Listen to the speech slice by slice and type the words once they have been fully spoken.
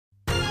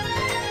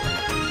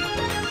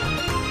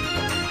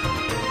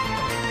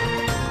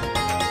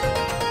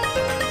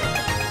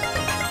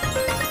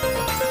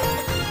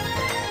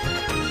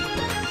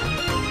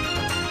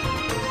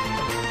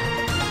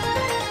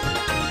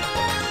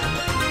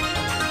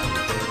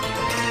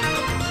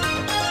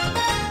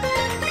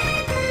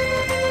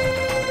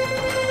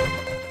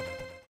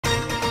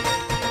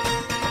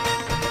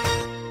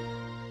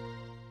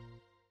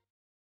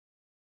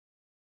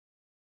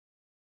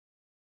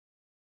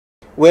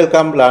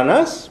Welcome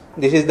learners.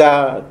 This is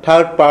the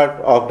third part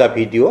of the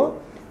video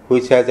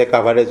which has a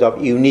coverage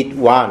of Unit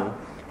 1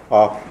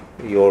 of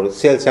your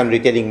Sales and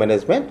Retailing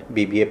Management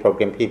BBA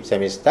program 5th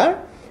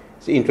semester.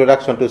 It's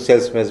Introduction to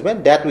Sales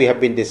Management that we have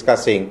been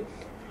discussing,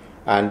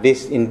 and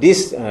in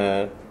this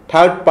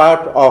third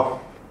part of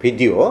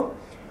video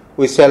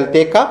we shall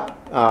take up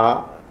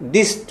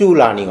these two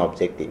learning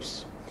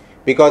objectives,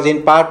 because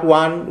in part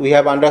 1 we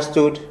have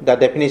understood the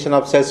definition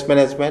of sales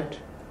management,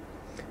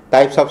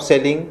 types of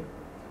selling.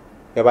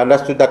 We have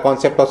understood the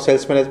concept of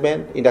sales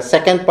management. In the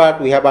second part,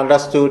 we have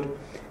understood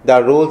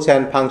the roles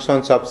and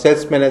functions of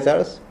sales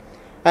managers.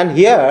 And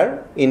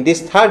here, in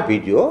this third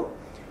video,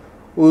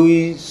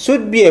 we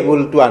should be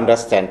able to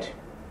understand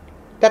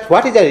that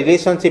what is the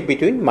relationship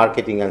between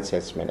marketing and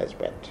sales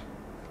management.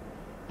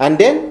 And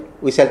then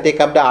we shall take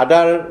up the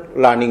other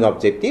learning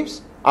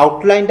objectives,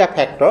 outline the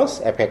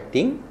factors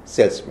affecting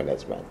sales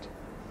management.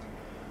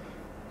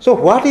 So,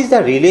 what is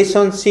the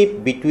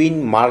relationship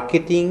between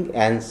marketing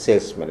and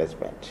sales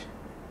management?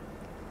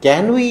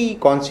 Can we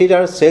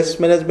consider sales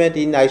management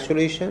in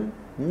isolation?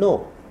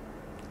 No.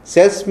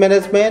 Sales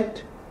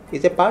management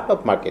is a part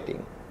of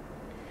marketing.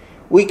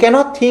 We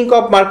cannot think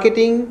of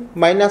marketing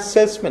minus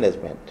sales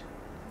management,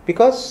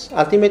 because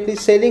ultimately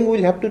selling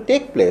will have to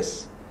take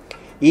place.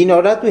 In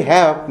order to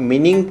have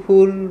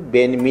meaningful,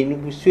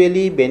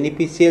 mutually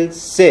beneficial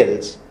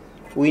sales,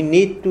 we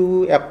need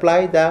to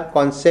apply the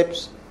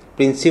concepts,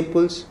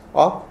 principles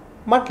of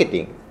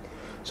marketing.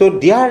 So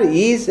there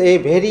is a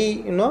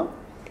very,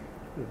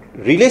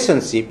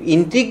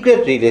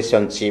 integrated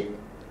relationship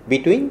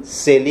between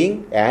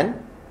selling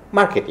and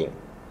marketing.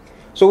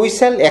 So we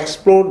shall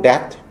explore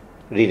that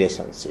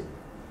relationship.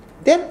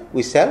 Then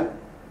we shall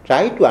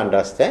try to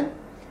understand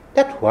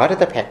that what are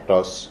the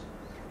factors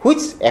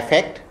which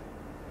affect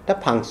the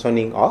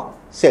functioning of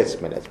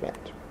sales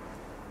management.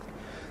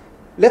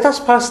 Let us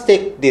first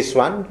take this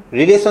one,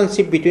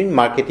 relationship between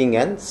marketing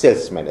and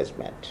sales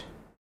management.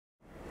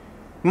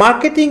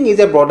 Marketing is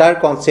a broader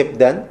concept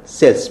than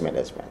sales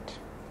management.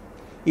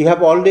 You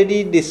have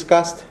already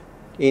discussed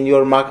in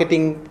your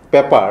marketing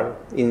paper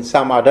in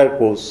some other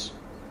course,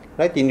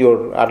 right, in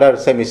your other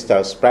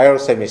semesters, prior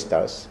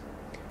semesters,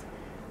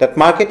 that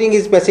marketing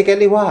is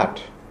basically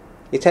what?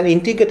 It's an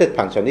integrated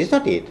function, is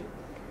not it?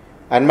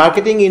 And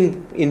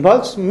marketing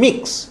involves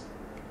mix,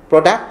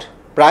 product,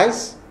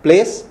 price,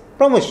 place,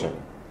 promotion.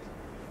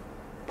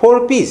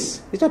 4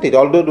 P's, is not it?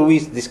 Although we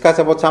discuss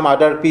about some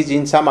other P's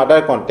in some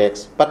other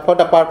context, but for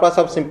the purpose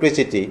of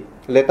simplicity,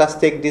 let us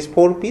take these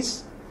 4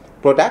 P's: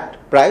 product,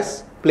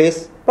 price,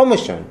 place,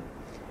 promotion.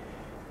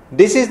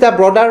 This is the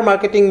broader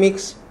marketing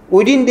mix.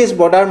 Within this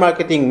broader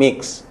marketing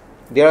mix,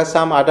 there are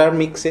some other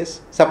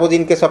mixes. Suppose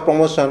in case of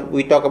promotion,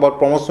 we talk about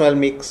promotional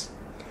mix.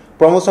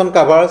 Promotion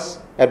covers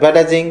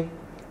advertising,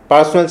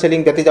 personal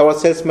selling, that is our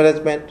sales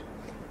management,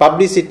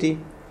 publicity,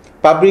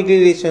 public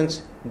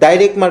relations,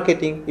 direct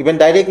marketing. Even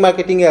direct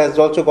marketing has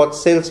also got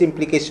sales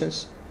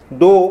implications.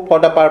 Though for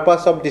the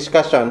purpose of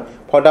discussion,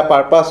 for the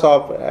purpose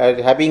of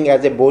having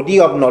as a body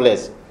of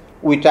knowledge,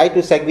 we try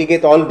to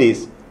segregate all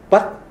this,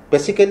 but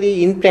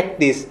basically in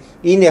practice,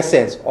 in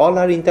essence, all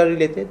are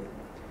interrelated.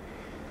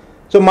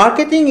 So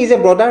marketing is a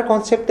broader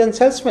concept than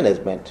sales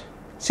management.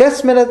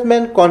 Sales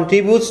management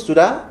contributes to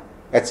the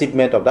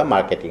achievement of the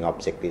marketing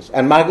objectives,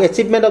 and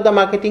achievement of the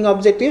marketing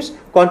objectives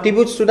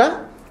contributes to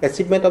the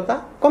achievement of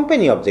the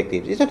company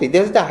objectives, isn't it?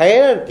 There is the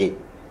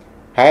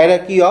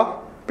hierarchy of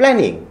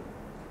planning,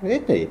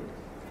 isn't it?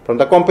 From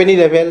the company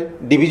level,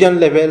 division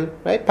level,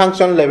 right,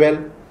 function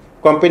level,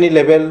 company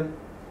level,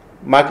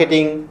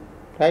 marketing,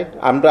 right,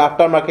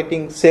 after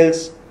marketing,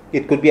 sales,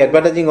 it could be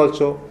advertising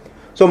also.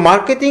 So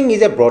marketing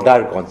is a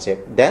broader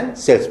concept than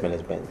sales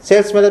management.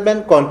 Sales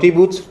management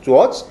contributes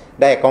towards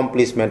the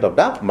accomplishment of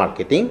the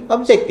marketing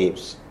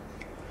objectives.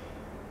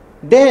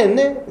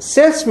 Then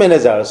sales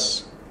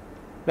managers,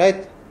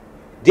 right,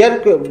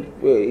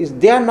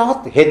 they are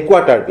not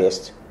headquarter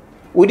based.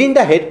 Within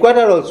the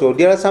headquarter also,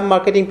 there are some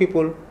marketing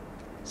people.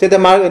 Say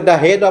the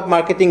head of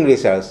marketing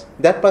research,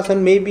 that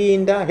person may be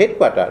in the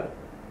headquarter.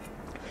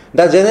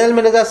 The general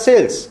manager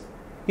sales,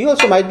 he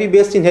also might be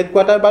based in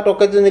headquarters, but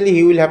occasionally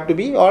he will have to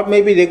be, or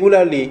maybe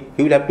regularly,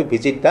 he will have to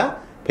visit the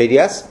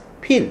various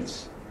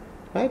fields,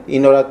 right,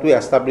 in order to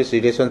establish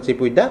relationship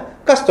with the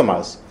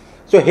customers.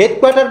 So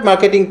headquarter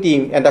marketing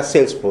team and the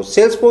sales force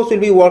will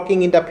be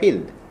working in the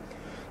field.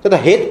 So the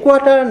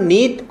headquarter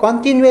need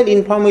continual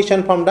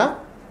information from the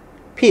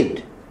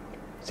field.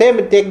 Say,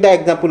 take the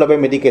example of a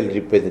medical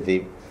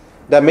representative.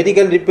 The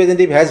medical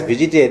representative has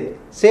visited,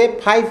 say,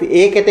 5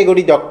 A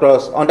category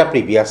doctors on the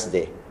previous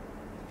day.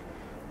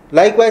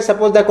 Likewise,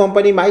 suppose the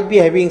company might be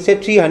having,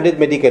 say, 300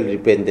 medical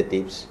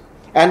representatives,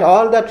 and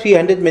all the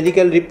 300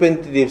 medical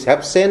representatives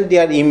have sent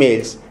their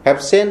emails,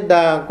 have sent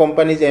the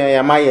company's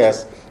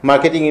MIS,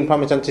 marketing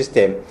information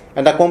system,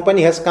 and the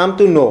company has come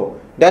to know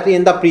that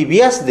in the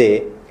previous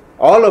day,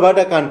 all over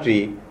the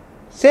country,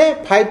 say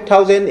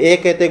 5,000 A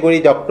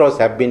category doctors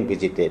have been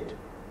visited.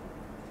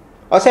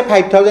 Or say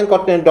 5,000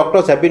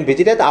 doctors have been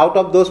visited. Out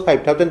of those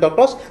 5,000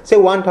 doctors, say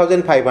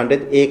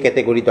 1,500 A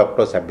category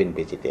doctors have been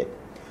visited.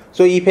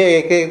 So if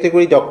a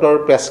category doctor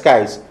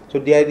prescribes, so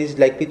there is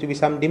likely to be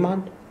some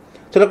demand.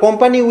 So the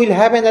company will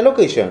have an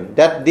allocation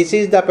that this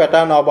is the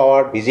pattern of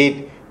our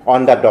visit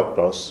on the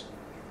doctors.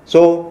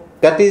 So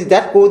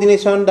that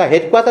coordination the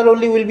headquarter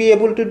only will be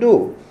able to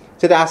do.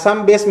 So the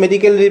Assam-based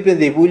medical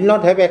representative will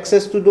not have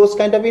access to those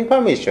kind of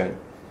information.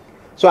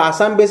 So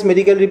Assam-based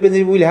medical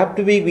representative will have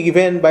to be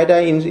given by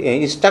the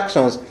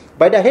instructions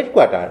by the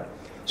headquarter.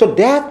 So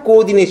that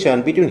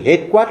coordination between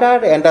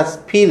headquarter and the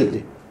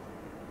field,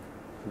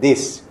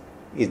 this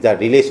is the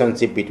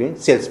relationship between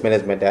sales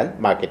management and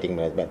marketing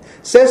management.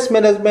 Sales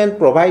management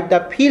provide the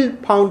field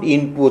found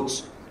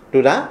inputs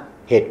to the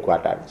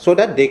headquarter so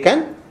that they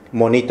can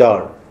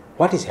monitor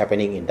what is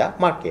happening in the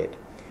market.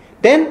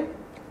 Then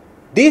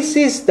this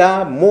is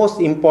the most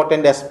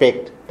important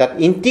aspect, that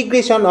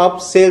integration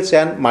of sales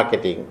and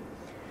marketing.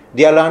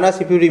 Dear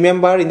learners, if you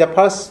remember in the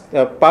first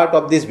part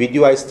of this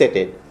video I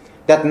stated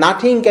that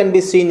nothing can be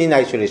seen in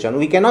isolation.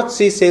 We cannot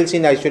see sales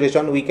in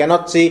isolation. We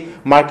cannot see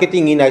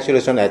marketing in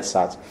isolation as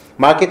such.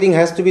 Marketing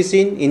has to be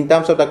seen in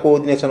terms of the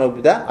coordination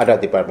of the other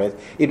departments.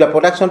 If the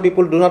production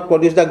people do not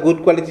produce the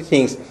good quality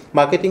things,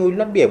 marketing will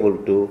not be able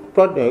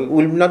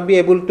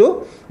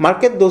to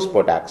market those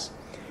products.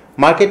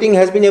 Marketing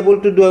has been able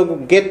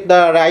to get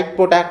the right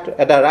product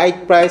at the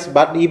right price,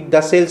 but if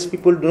the sales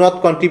people do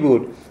not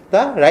contribute,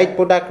 the right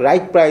product,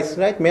 right price,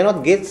 may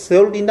not get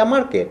sold in the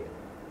market.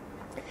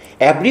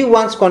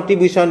 Everyone's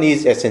contribution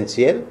is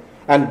essential,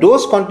 and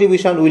those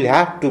contributions will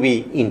have to be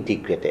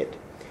integrated.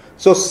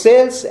 So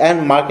sales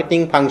and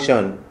marketing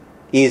function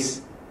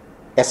is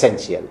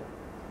essential.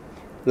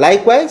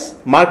 Likewise,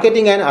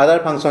 marketing and other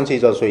functions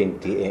is also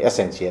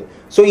essential.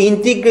 So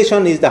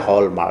integration is the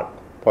hallmark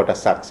for the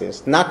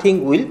success.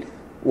 Nothing will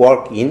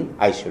work in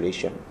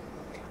isolation.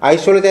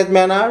 Isolated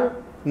manner,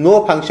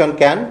 no function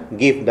can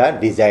give the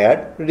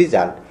desired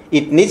result.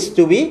 It needs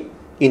to be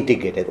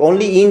integrated.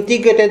 Only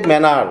integrated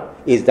manner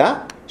is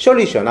the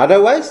solution.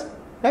 Otherwise,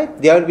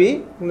 there will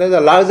be the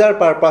larger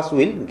purpose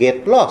will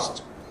get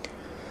lost.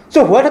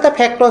 So what are the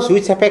factors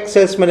which affect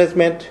sales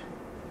management?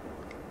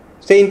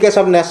 Say in case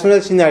of national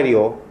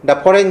scenario, the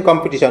foreign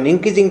competition,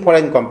 increasing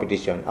foreign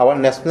competition, our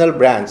national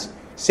brands,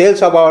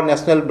 sales of our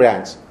national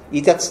brands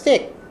is at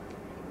stake.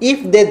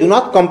 If they do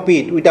not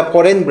compete with the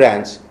foreign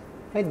brands,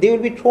 they will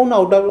be thrown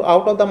out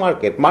of the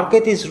market.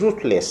 Market is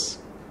ruthless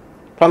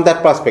from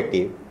that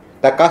perspective.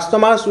 The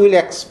customers will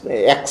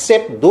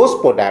accept those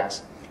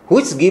products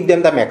which give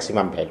them the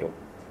maximum value.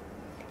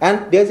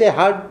 And there is a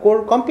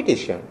hardcore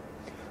competition.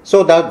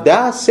 So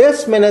the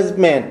sales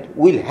management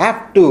will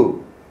have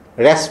to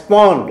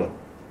respond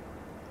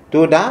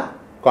to the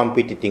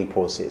competing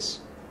forces.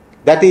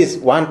 That is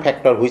one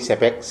factor which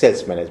affects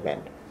sales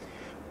management.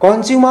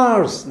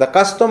 Consumers, the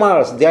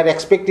customers, their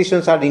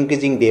expectations are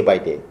increasing day by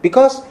day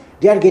because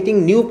they are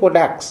getting new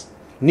products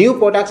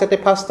at a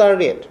faster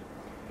rate.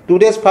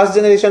 Today's first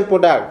generation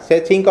products, say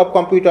think of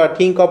computer,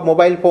 think of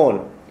mobile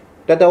phone,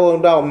 that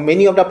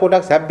many of the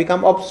products have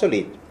become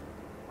obsolete.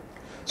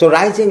 So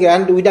rising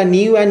and with the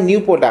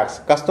new products,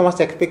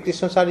 customers'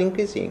 expectations are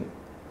increasing.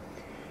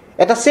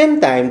 At the same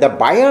time, the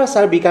buyers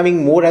are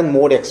becoming more and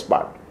more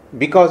expert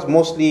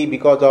mostly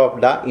because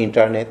of the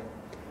internet,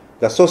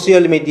 the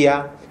social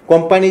media.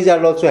 Companies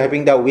are also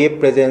having the web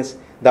presence.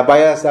 The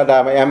buyers are the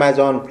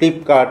Amazon,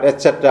 Flipkart,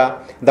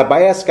 etc. The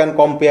buyers can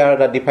compare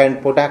the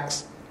different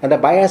products, and the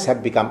buyers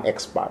have become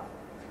expert.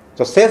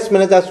 So sales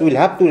managers will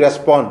have to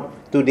respond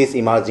to this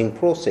emerging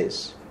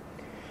process.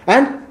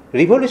 And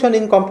revolution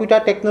in computer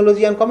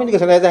technology and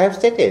communication, as I have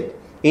stated,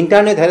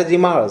 internet has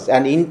emerged,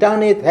 and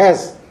internet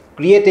has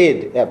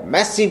created a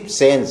massive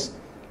change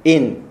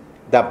in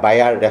the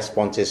buyer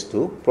responses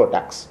to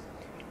products.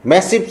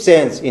 Massive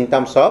change in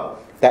terms of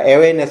the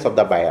awareness of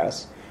the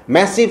buyers.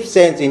 Massive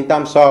change in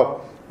terms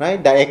of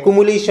the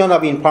accumulation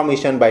of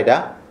information by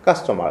the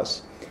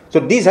customers. So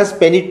this has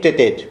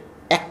penetrated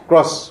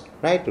across,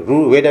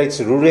 whether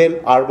it's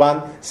rural,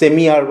 urban,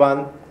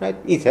 semi-urban,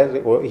 it has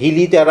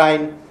hilly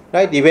terrain,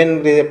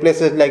 even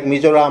places like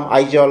Mizoram,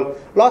 Aizawl,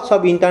 lots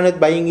of internet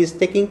buying is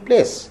taking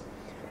place.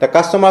 The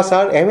customers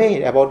are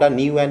aware about the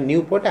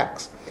new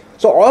products.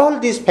 So all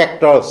these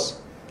factors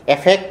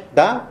affect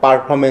the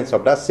performance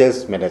of the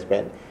sales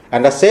management,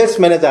 and the sales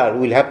manager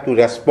will have to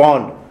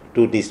respond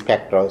to these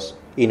factors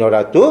in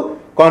order to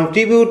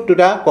contribute to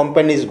the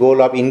company's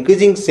goal of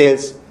increasing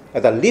sales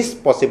at the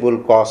least possible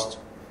cost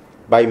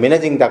by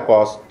managing the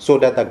cost so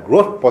that the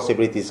growth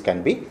possibilities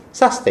can be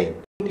sustained.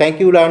 Thank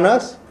you,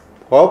 learners.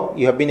 Hope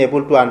you have been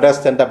able to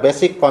understand the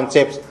basic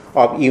concepts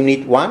of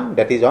Unit 1,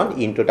 that is on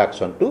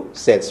Introduction to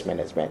Sales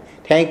Management.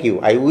 Thank you.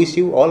 I wish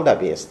you all the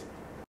best.